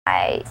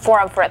a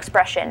forum for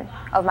expression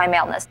of my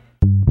maleness.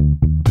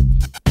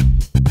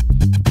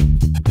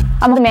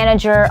 I'm the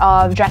manager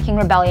of Drag King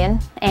Rebellion,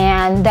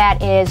 and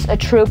that is a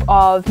troupe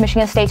of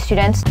Michigan State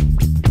students.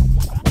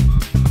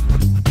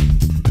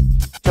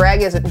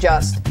 Drag isn't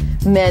just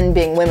men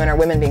being women or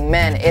women being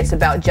men, it's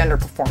about gender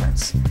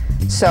performance.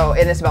 So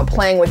it is about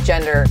playing with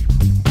gender.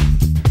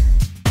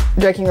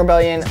 Drag King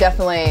Rebellion is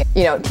definitely,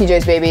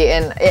 TJ's baby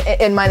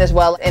and mine as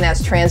well. And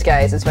as trans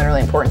guys, it's been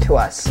really important to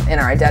us in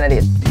our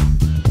identity.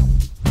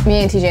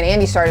 Me and TJ and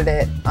Andy started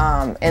it,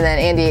 and then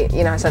Andy,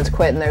 has since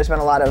quit, and there's been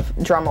a lot of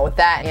drama with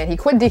that. And he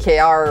quit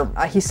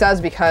DKR, he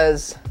says,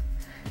 because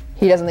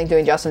he doesn't think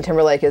doing Justin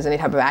Timberlake is any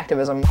type of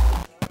activism.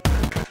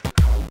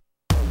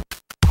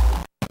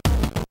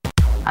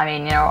 I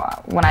mean,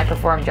 when I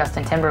performed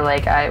Justin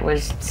Timberlake, it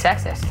was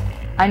sexist.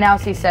 I now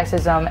see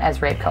sexism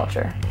as rape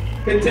culture.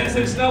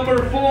 Contestants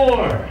number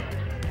 4,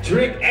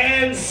 Trick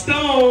and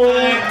Stone.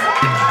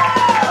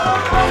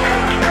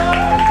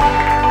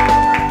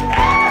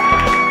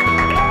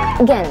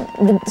 Again,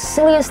 the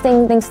silliest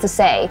things to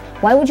say.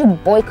 Why would you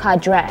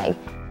boycott drag?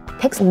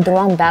 Picks the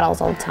wrong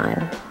battles all the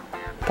time.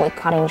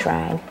 Boycotting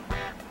drag.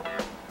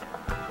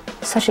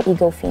 Such an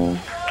ego fiend.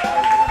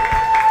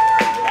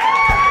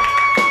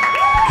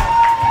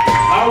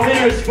 Our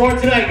winners for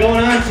tonight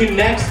going on to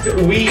next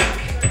week.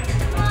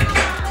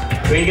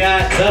 We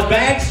got the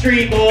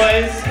Backstreet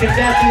Boys,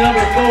 contestant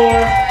number 4,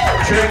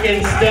 Trick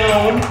and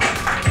Stone.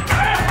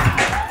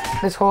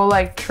 This whole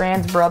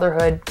trans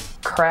brotherhood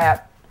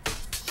crap,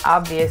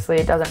 obviously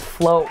it doesn't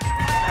float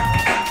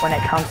when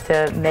it comes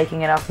to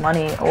making enough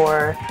money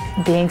or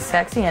being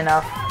sexy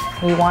enough.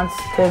 He wants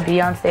to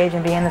be on stage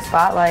and be in the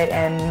spotlight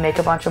and make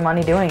a bunch of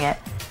money doing it.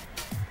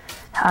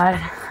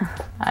 I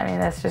mean,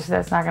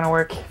 that's not gonna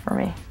work for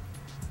me.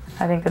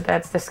 I think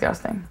that's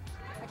disgusting.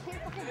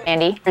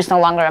 Andy is no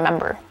longer a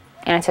member,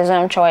 and it's his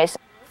own choice.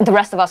 The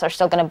rest of us are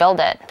still going to build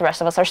it. The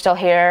rest of us are still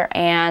here,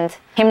 and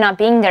him not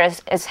being there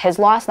is his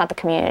loss, not the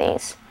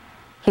community's.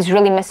 He's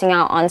really missing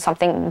out on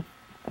something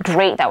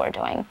great that we're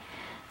doing.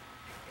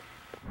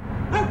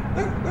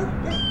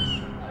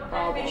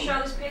 Want me to show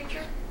this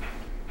picture?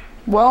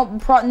 Well,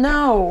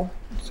 no.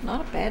 It's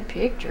not a bad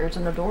picture. It's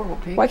an adorable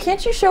picture. Why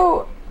can't you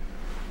show...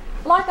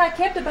 Like I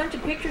kept a bunch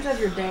of pictures of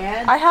your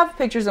dad. I have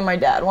pictures of my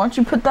dad. Why don't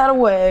you put that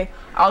away?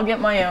 I'll get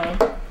my own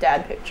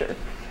dad picture.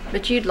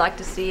 But you'd like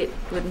to see it,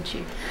 wouldn't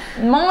you?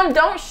 Mom,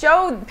 don't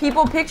show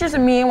people pictures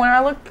of me when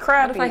I look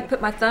crappy. What if I put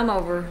my thumb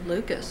over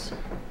Lucas?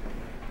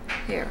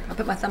 Here, I'll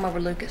put my thumb over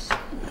Lucas. Mom,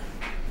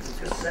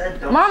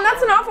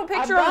 that's an awful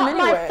picture of him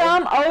anyway. I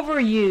brought my thumb over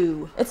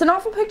you. It's an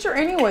awful picture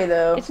anyway,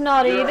 though. It's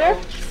not either.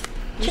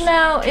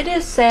 But it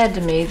is sad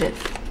to me that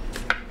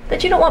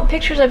you don't want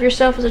pictures of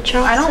yourself as a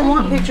child. I don't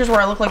want pictures where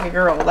I look like a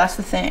girl. That's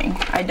the thing.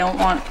 I don't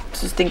want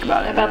to think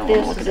about it. How about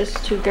this? Is this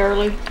too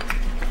girly?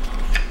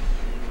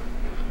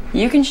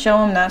 You can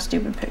show him that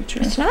stupid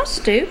picture. It's not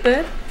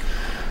stupid.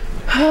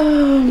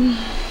 Let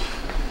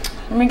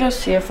me go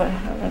see if I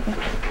have it.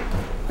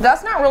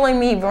 That's not really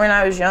me when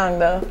I was young,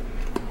 though.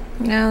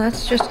 No,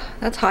 that's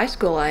high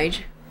school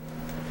age.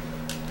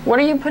 What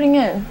are you putting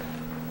in?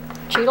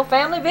 Cheadle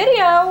family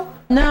video.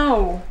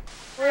 No.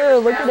 Ew,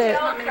 look at it.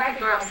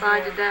 We're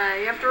outside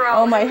today. After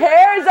all, oh, my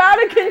hair is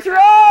out of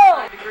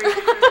control.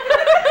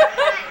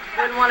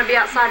 Wouldn't want to be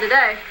outside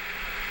today.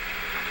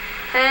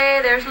 Hey,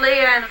 there's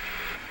Leah and...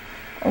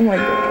 Oh my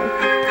god.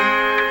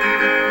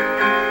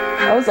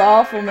 That was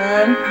awful,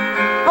 man.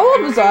 How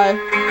old was I?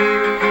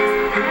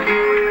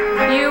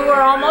 You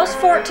were almost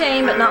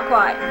 14, but not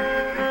quite.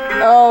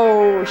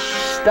 Oh,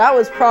 that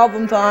was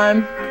problem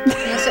time.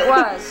 Yes, it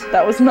was.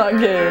 That was not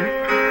good.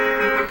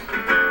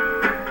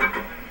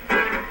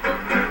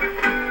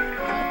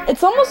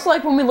 It's almost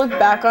like when we look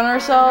back on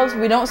ourselves,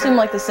 we don't seem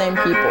like the same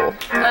people.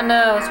 I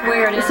know, it's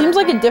weird. It seems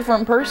like a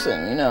different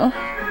person, But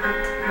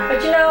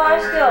I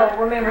still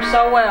remember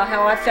so well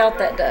how I felt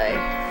that day.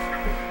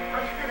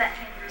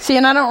 See,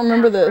 and I don't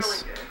remember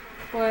this.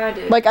 Well, I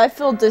do. Like, I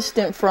feel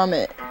distant from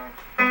it.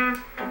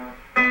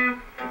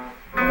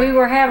 We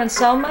were having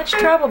so much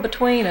trouble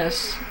between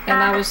us,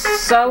 and I was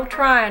so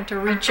trying to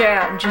reach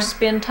out and just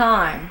spend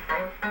time.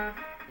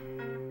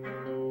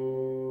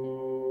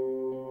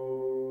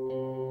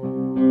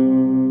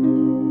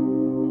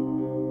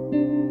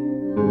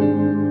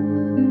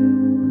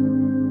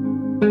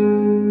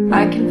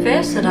 I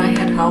confess that I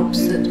had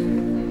hopes that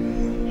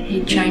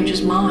he'd change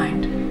his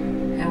mind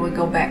and would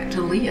go back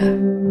to Leah.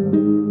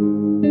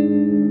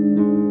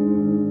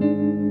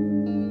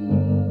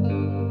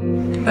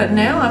 But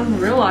now I'm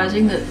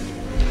realizing that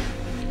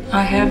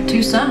I have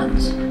 2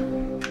 sons.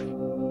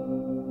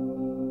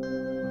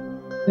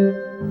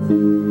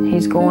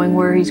 He's going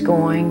where he's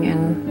going,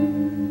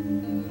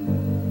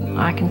 and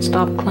I can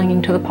stop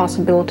clinging to the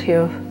possibility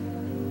of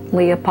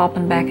Leah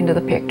popping back into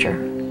the picture.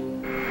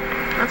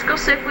 Let's go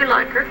see if we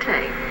like her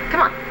tape.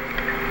 Come on.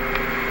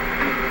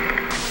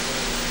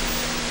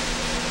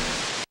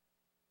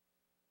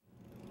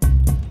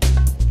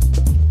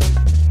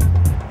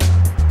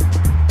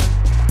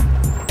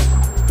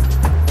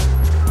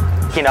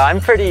 I'm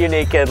pretty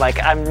unique and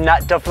I'm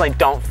definitely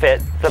don't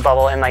fit the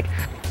bubble, and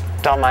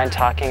don't mind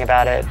talking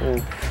about it.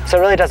 And so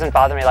it really doesn't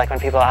bother me like when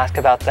people ask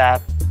about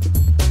that.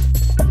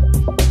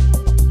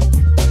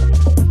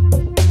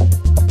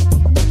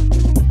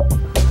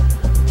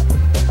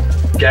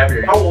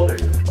 Gabby, how old are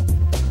you?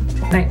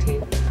 19.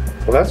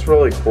 Well, that's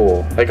really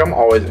cool. Like, I'm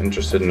always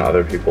interested in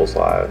other people's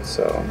lives,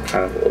 so I'm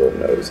kind of a little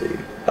nosy.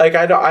 Like,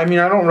 I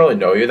don't really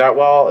know you that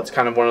well. It's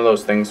kind of one of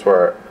those things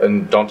where,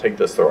 and don't take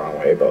this the wrong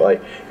way, but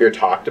like, you're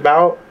talked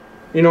about,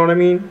 you know what I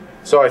mean?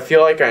 So I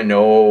feel like I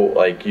know,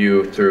 like,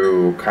 you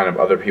through kind of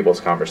other people's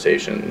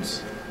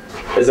conversations.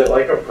 Is it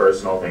like a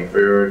personal thing for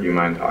you, or do you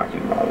mind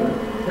talking about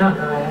it? No,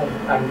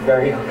 I'm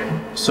very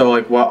open. So,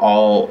 like, what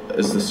all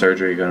is the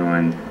surgery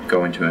going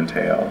to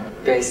entail?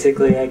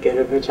 Basically, I get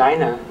a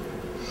vagina.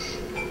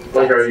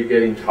 Like, are you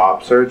getting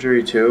top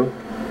surgery too?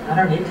 I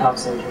don't need top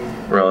surgery.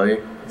 Really?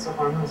 It's the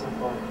hormones are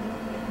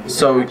for.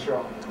 So,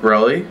 natural.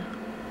 really?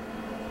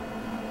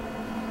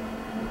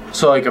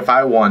 So, like, if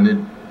I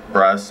wanted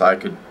breasts, I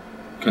could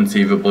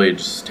conceivably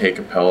just take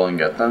a pill and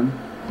get them?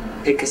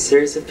 Take a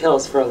series of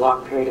pills for a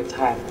long period of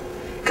time.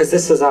 Because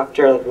this is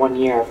after like 1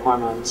 year of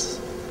hormones.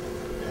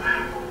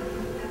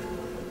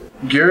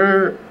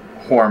 Your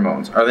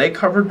hormones, are they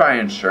covered by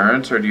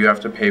insurance, or do you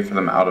have to pay for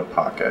them out of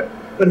pocket?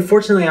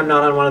 Unfortunately, I'm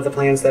not on one of the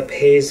plans that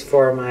pays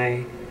for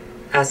my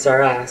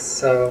SRS,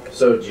 so...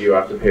 So do you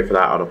have to pay for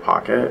that out of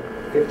pocket?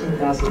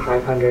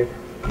 $15,500.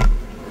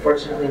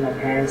 Fortunately, my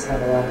parents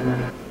have a lot of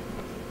money.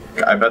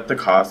 I bet the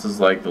cost is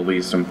like the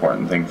least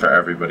important thing for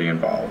everybody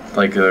involved.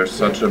 Like, there's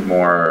such a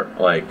more,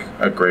 like,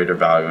 a greater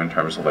value in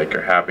terms of like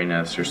your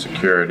happiness, your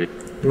security.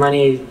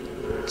 Money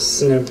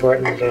isn't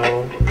important at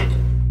all.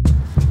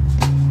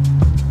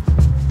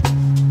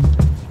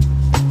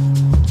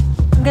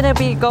 I'm gonna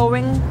be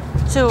going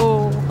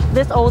to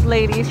this old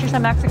lady. She's a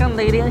Mexican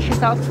lady and she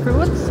sells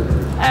fruits.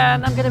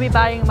 And I'm gonna be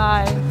buying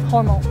my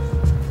hormones.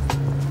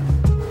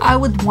 I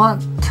would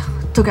want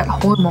to get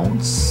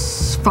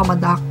hormones from a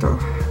doctor.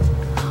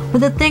 But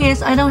the thing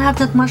is, I don't have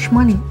that much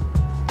money.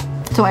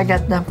 So I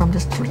get them from the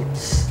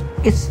streets.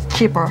 It's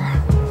cheaper.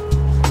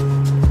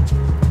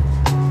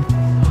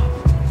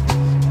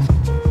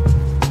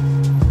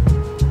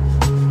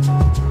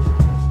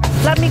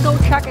 Let me go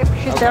check if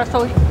she's there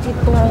so it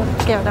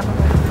won't scare them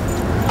away.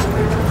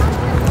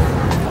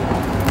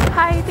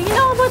 Hi, do you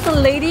know about the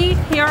lady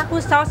here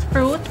who sells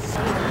fruits?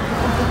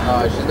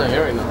 She's not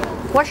here right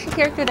now. Was she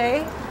here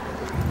today?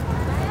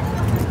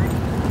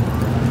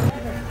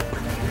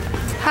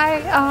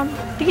 Hi,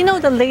 do you know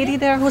the lady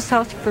there who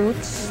sells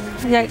fruits?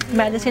 Like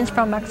medicines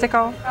from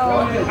Mexico?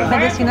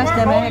 Medicinas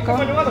de Mexico?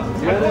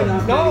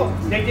 No,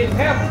 they didn't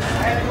have it.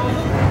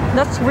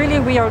 That's really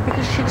weird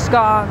because she's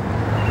gone.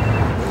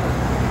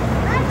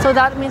 So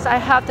that means I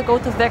have to go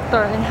to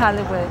Victor in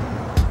Hollywood.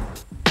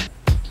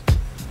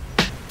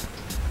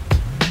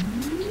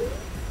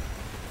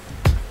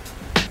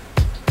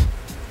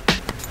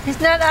 He's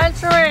not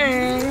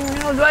answering.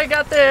 How do I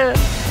get this?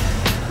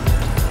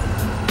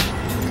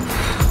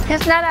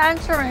 He's not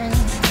answering.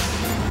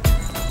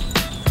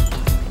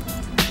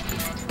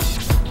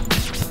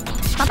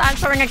 Not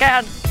answering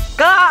again.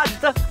 God!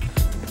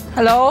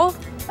 Hello?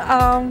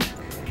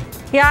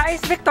 Yeah,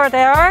 is Victor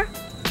there?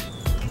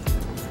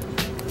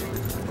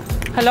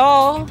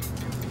 Hello?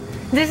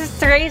 This is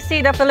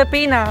Raci, the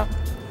Filipina.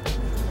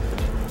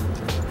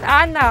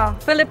 Anna,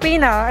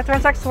 Filipina, a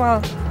transsexual.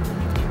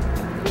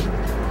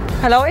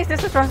 Hello, is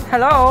this a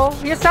hello?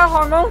 You sell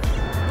hormones?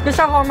 You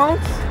sell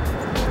hormones?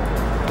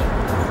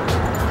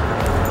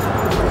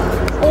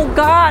 Oh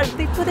God,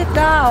 they put it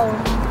down.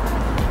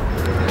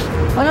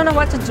 I don't know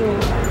what to do.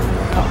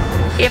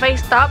 If I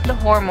stop the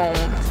hormones,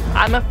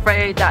 I'm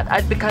afraid that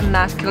I'd become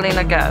masculine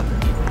again.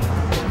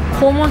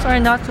 Hormones are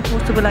not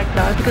supposed to be like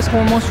that because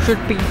hormones should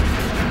be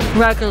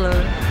regular.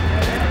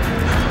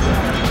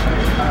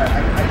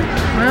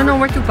 I don't know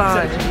where to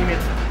buy.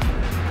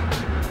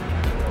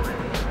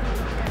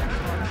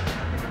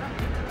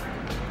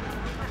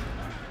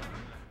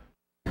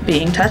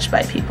 Being touched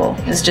by people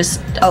is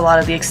just a lot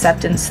of the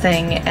acceptance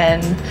thing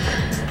and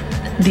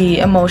the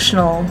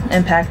emotional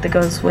impact that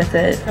goes with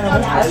it.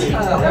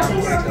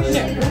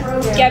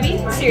 Gabby,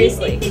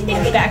 seriously,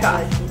 back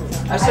off.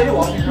 I said it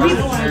wasn't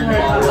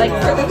like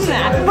for the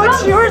snack.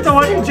 But you were the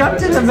one who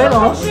jumped in the middle.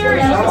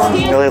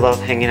 I really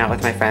love hanging out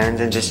with my friends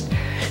and just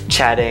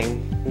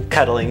chatting,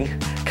 cuddling.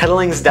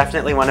 Cuddling is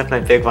definitely one of my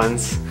big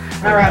ones.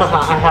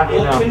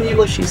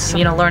 She's,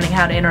 learning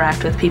how to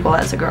interact with people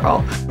as a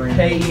girl.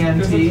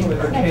 K-E-N-T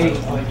or K?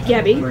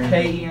 Gabby.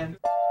 K-E-N.